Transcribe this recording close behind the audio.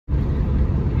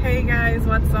guys,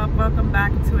 what's up? Welcome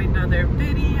back to another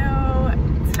video.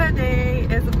 Today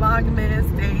is Vlogmas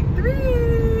day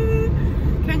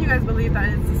 3. Can you guys believe that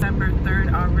it's December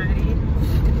 3rd already?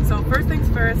 So first things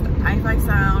first, if I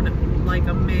sound like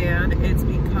a man, it's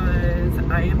because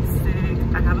I am sick.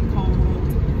 I have a cold.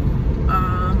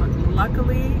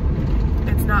 Luckily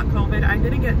it's not COVID. I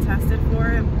didn't get tested for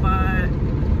it, but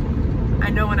I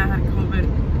know when I had COVID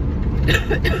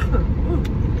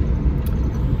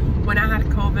when I had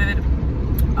COVID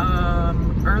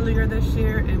earlier this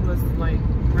year, it was like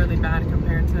really bad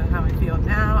compared to how I feel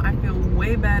now. I feel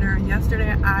way better.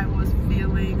 Yesterday I was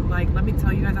feeling like, let me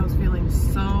tell you guys, I was feeling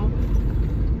so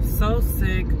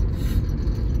sick.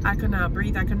 I could not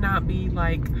breathe. I could not be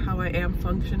like how I am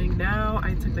functioning now.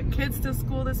 I took the kids to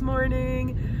school this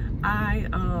morning. I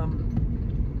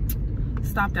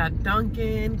stopped at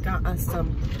Dunkin', got us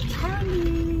some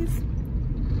Charlie's.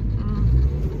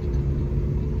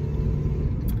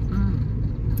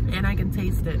 And I can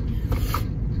taste it.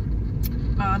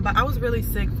 But I was really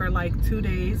sick for like 2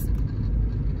 days.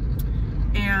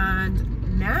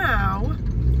 And now,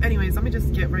 anyways, let me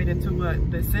just get right into what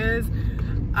this is.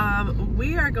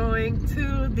 We are going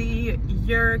to the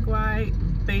Uruguay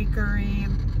bakery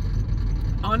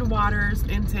on Waters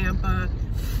in Tampa.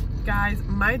 Guys,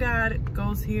 my dad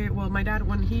goes here. Well, my dad,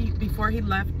 before he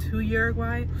left to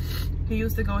Uruguay, he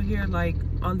used to go here like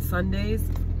on Sundays.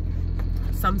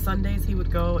 Some Sundays he would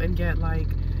go and get like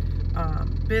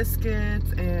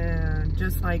biscuits and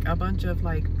just like a bunch of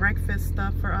like breakfast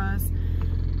stuff for us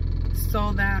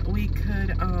so that we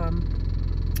could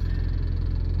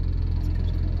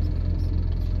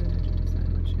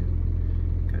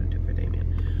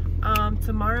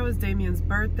tomorrow is Damien's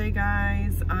birthday,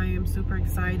 guys. I am super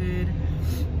excited.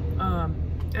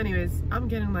 Anyways, I'm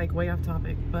getting like way off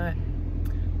topic, but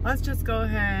let's just go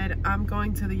ahead. I'm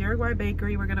going to the Uruguay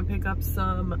bakery. We're gonna pick up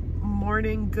some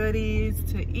morning goodies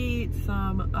to eat,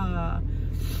 some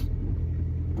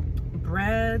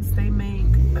breads they make.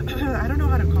 I don't know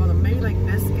how to call them, maybe like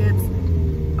biscuits.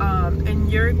 In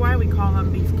Uruguay we call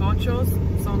them bizcochos,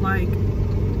 so like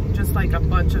just like a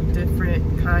bunch of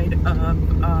different kind of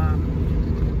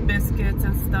biscuits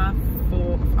and stuff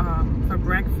for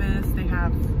breakfast. They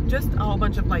have just a whole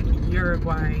bunch of like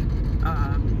Uruguay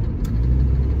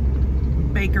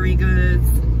bakery goods.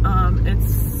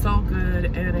 It's so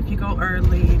good, and if you go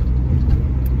early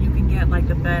you can get like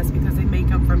the best because they make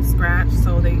them from scratch,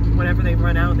 so whenever they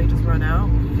run out, they just run out.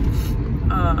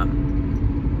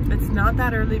 It's not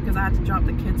that early because I had to drop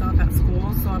the kids off at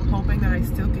school, so I'm hoping that I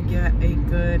still could get a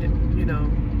good, you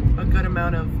know, a good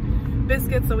amount of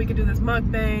biscuits so we could do this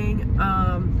mukbang.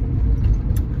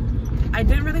 I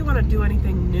didn't really want to do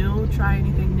anything new, try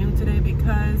anything new today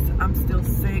because I'm still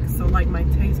sick, so like my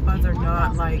taste buds are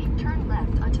not like... Turn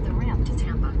left onto the ramp to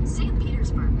Tampa, St.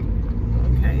 Petersburg.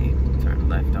 Okay, turn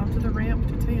left onto the ramp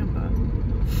to Tampa.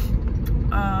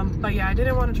 But yeah, I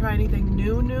didn't want to try anything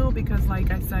new because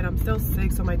like I said, I'm still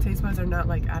sick, so my taste buds are not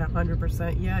like at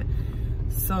 100% yet.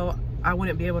 So I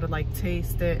wouldn't be able to like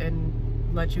taste it and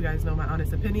let you guys know my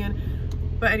honest opinion.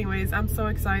 But anyways, I'm so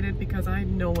excited because I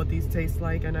know what these taste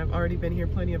like, and I've already been here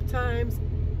plenty of times.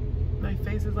 My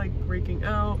face is like breaking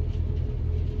out,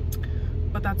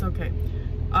 but that's okay.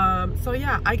 So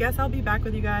yeah, I guess I'll be back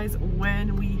with you guys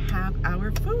when we have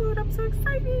our food. I'm so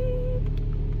excited.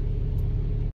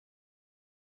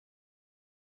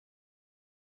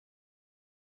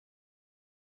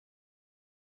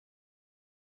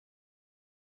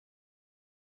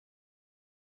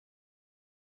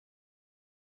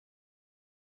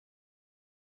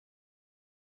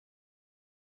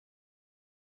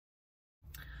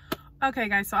 Okay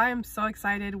guys, so I am so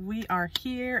excited. We are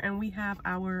here and we have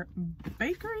our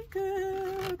bakery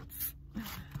goods.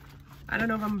 I don't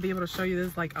know if I'm gonna be able to show you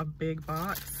this like a big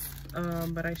box,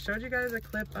 but I showed you guys a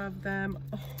clip of them.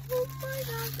 Oh my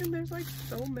gosh, and there's like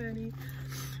so many.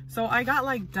 So I got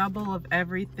like double of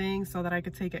everything so that I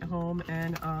could take it home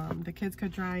and the kids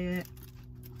could try it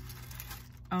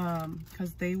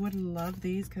because they would love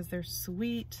these because they're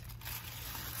sweet.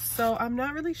 So I'm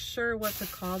not really sure what to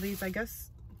call these. I guess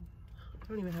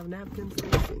I don't even have napkins.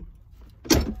 Let me see.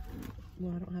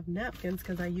 Well, I don't have napkins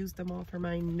because I used them all for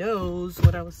my nose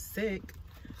when I was sick.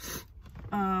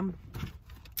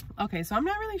 Okay, so I'm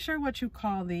not really sure what you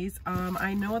call these.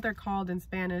 I know what they're called in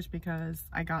Spanish because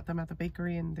I got them at the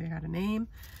bakery and they had a name.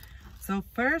 So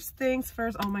first things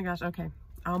first. Oh my gosh, okay.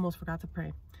 I almost forgot to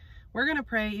pray. We're gonna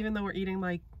pray even though we're eating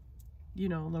like, you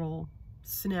know, little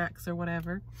snacks or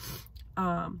whatever.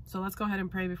 So let's go ahead and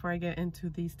pray before I get into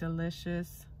these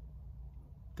delicious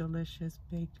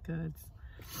baked goods.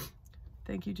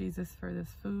 Thank you, Jesus, for this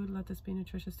food. Let this be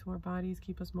nutritious to our bodies.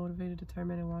 Keep us motivated,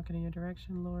 determined, and walking in your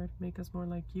direction, Lord. Make us more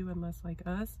like you and less like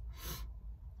us.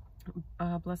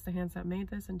 Bless the hands that made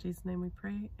this. In Jesus' name we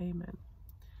pray. Amen.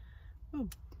 Ooh.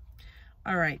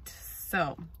 All right.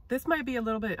 So this might be a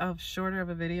little bit of shorter of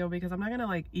a video because I'm not going to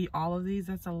like eat all of these.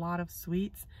 That's a lot of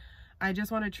sweets. I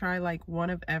just want to try like one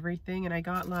of everything. And I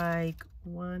got like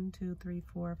 1, 2, 3,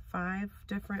 4, 5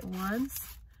 different ones.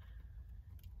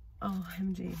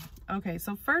 OMG. Okay,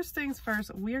 so first things first,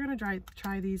 we're gonna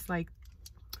try these like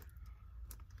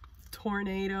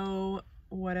tornado,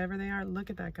 whatever they are. Look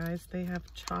at that, guys. They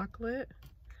have chocolate.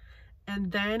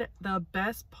 And then the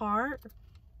best part,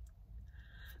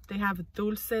 they have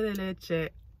dulce de leche.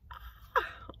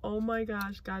 Oh my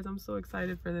gosh, guys, I'm so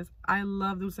excited for this. I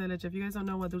love dulce de leche. If you guys don't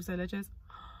know what dulce de leche is,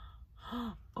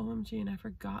 OMG, and I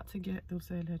forgot to get dulce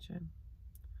de leche.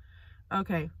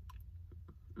 Okay.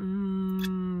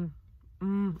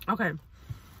 Okay,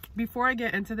 before I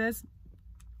get into this,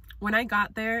 when I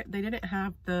got there, they didn't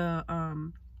have the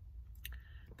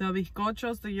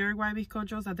bizcochos, the Uruguay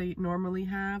bizcochos that they normally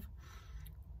have,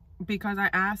 because I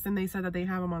asked and they said that they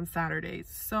have them on Saturdays.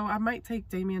 So I might take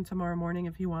Damien tomorrow morning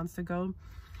if he wants to go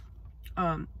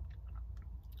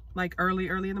like early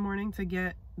in the morning to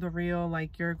get the real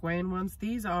like Uruguayan ones.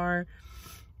 These are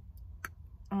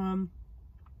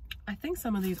I think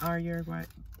some of these are Uruguay,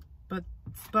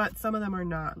 but some of them are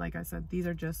not. Like I said, these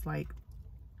are just like,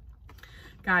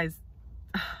 guys,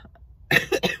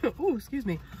 ooh, excuse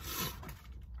me.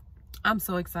 I'm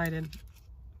so excited.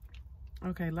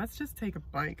 Okay, let's just take a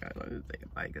bite, guys. Let's just take a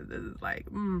bite because this is like,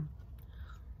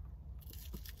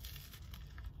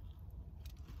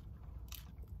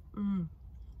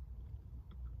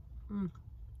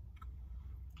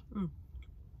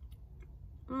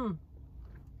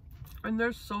 And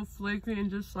they're so flaky and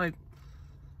just like,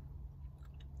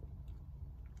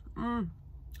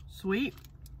 sweet.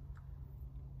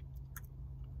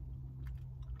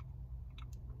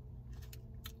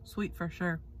 Sweet for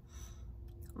sure.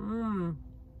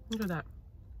 Look at that.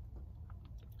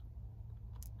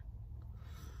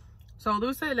 So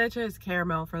dulce de leche is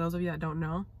caramel, for those of you that don't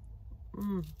know.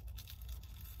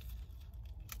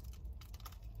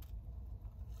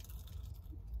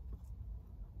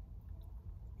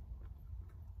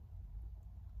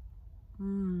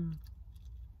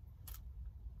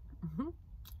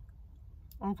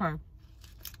 Okay.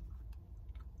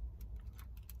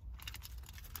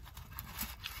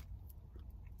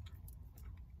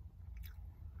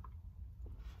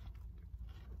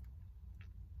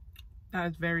 That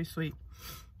is very sweet.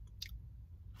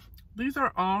 These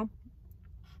are all,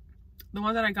 the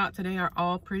ones that I got today are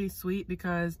all pretty sweet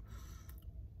because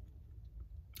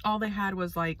all they had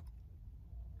was like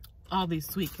all these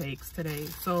sweet cakes today.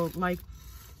 So like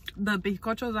the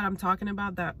bizcochos that I'm talking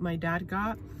about that my dad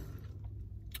got,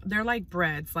 they're like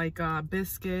breads, like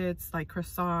biscuits, like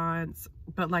croissants,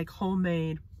 but like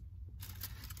homemade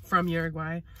from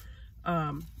Uruguay.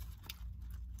 So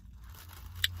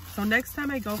next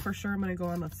time I go, for sure, I'm going to go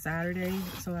on a Saturday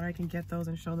so that I can get those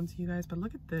and show them to you guys. But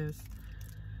look at this.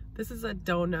 This is a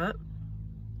donut.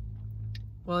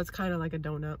 Well, it's kind of like a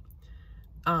donut.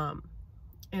 And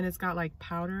it's got like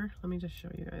powder. Let me just show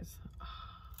you guys.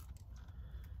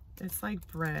 It's like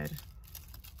bread.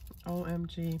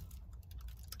 OMG.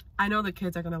 I know the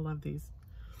kids are going to love these.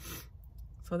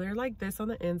 So they're like this on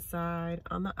the inside,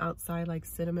 on the outside, like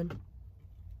cinnamon.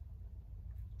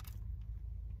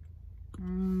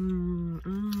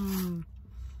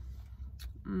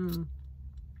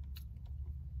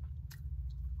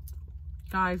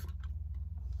 Guys,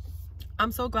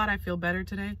 I'm so glad I feel better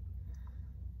today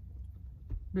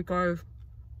because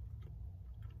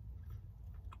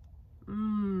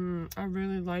I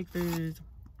really like these.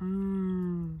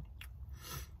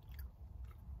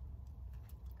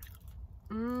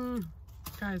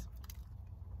 Guys,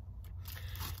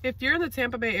 if you're in the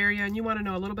Tampa Bay area and you want to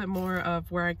know a little bit more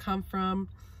of where I come from,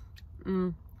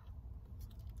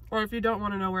 or if you don't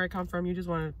want to know where I come from, you just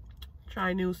want to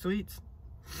try new sweets,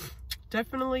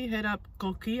 definitely hit up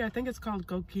Goki. I think it's called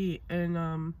Goki, and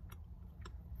on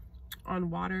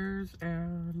Waters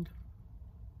and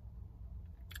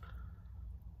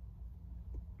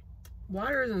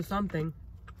something.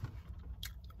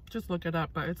 Just look it up,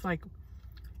 but it's like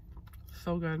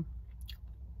so good.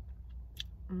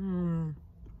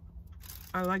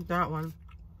 I like that one.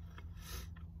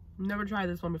 Never tried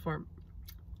this one before.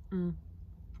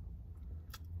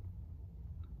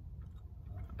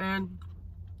 And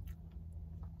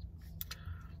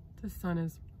the sun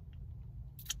is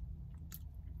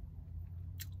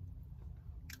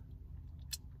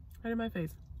right in my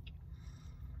face.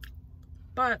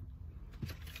 But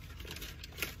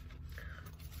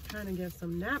Trying to get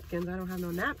some napkins. I don't have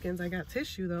no napkins. I got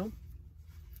tissue though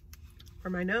for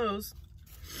my nose.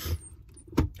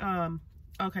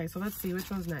 Okay, so let's see which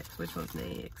one's next. Which one's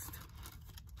next?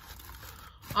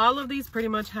 All of these pretty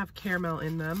much have caramel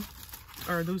in them,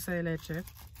 or dulce de leche,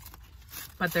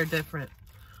 but they're different.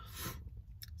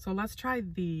 So let's try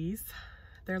these.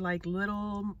 They're like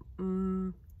little, I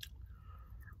don't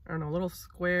know, little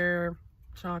square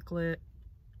chocolate,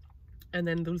 and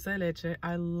then dulce de leche.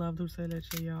 I love dulce de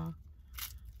leche, y'all.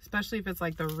 Especially if it's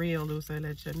like the real dulce de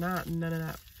leche, not none of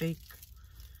that fake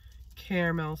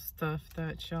caramel stuff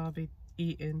that y'all be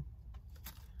eating.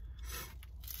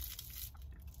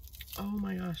 Oh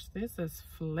my gosh, this is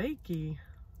flaky.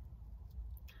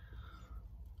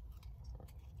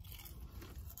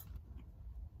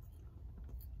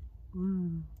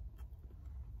 I'm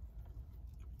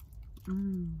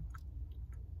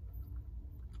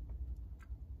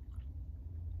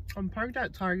parked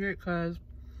at Target because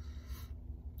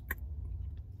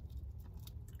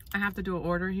I have to do an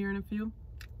order here in a few.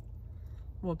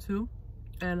 Well, 2.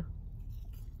 And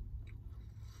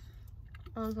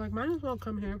I was like, might as well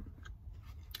come here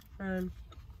and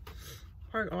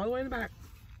park all the way in the back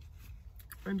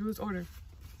and do this order.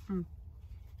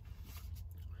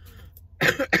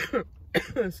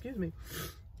 Excuse me.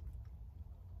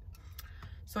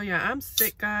 So yeah, I'm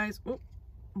sick, guys. Ooh,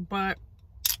 but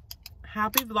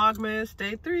happy Vlogmas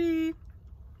day 3.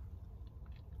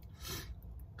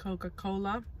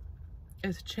 Coca-Cola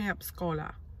is Champs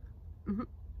Cola.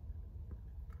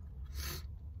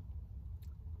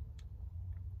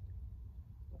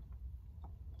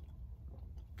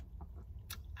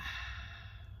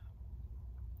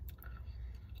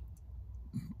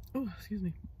 Oh, excuse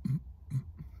me.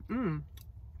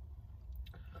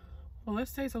 Well,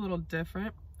 this tastes a little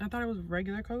different. I thought it was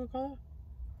regular Coca-Cola,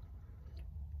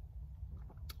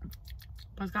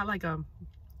 but it's got like a,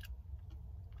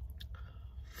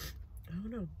 I don't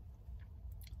know,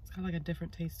 it's got like a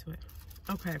different taste to it.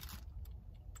 Okay,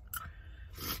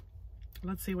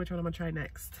 let's see which one I'm gonna try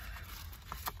next.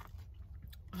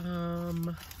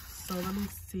 So let me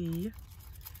see.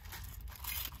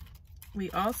 We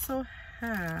also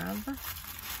have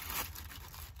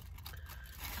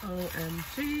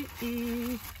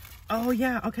OMG. Oh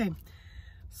yeah, okay.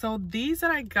 So these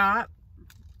that I got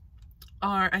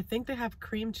are, I think they have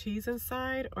cream cheese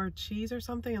inside or cheese or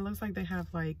something. It looks like they have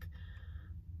like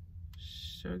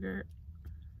sugar.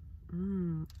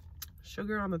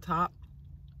 Sugar on the top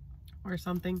or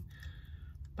something.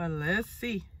 But let's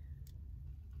see.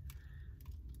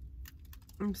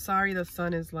 I'm sorry the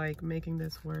sun is like making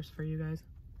this worse for you guys.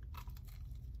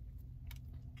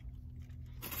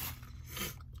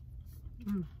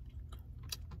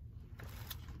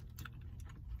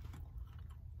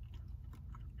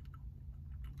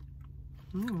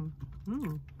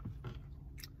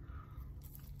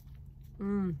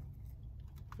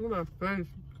 Look at my face.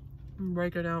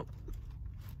 Break it out.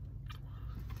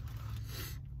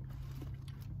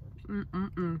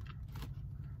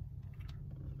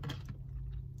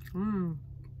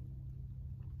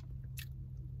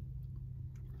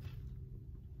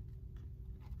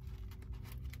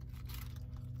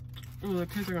 Oh, the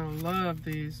kids are gonna love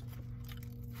these.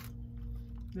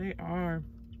 They are.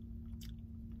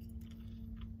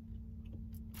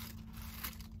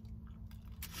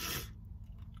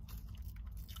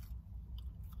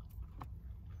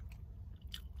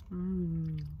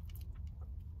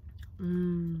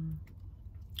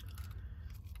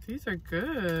 These are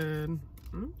good.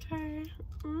 Okay.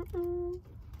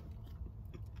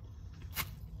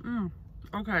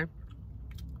 Okay.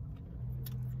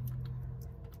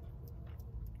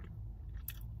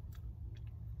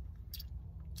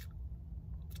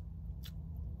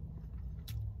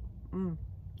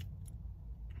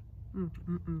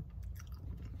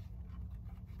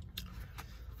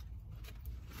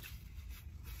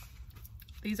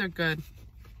 These are good.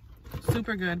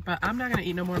 Super good, but I'm not gonna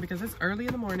eat no more because it's early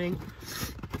in the morning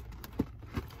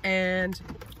and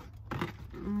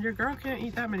your girl can't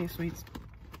eat that many sweets.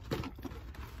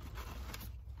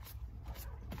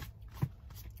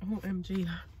 OMG.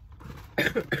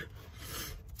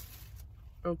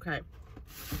 Okay.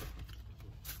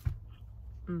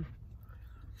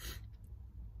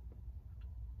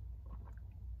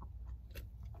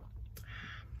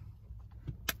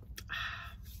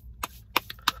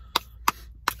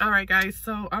 All right, guys,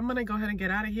 so I'm gonna go ahead and get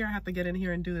out of here. I have to get in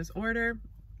here and do this order.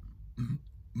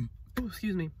 Oh,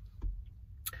 excuse me.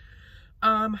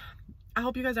 I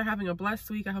hope you guys are having a blessed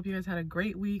week. I hope you guys had a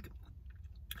great week.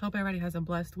 Hope everybody has a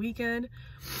blessed weekend.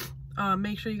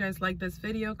 Make sure you guys like this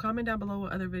video. Comment down below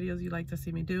what other videos you'd like to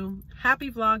see me do.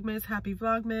 Happy Vlogmas. Happy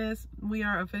Vlogmas. We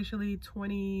are officially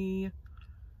 22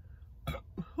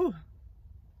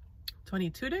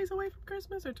 days away from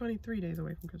Christmas, or 23 days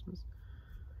away from Christmas?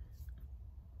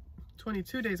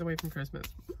 22 days away from Christmas.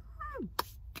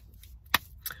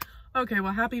 Okay,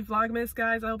 well, happy Vlogmas,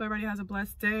 guys. I hope everybody has a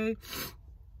blessed day.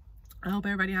 I hope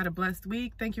everybody had a blessed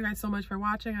week. Thank you guys so much for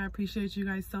watching. I appreciate you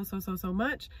guys so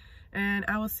much. And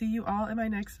I will see you all in my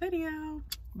next video.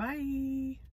 Bye.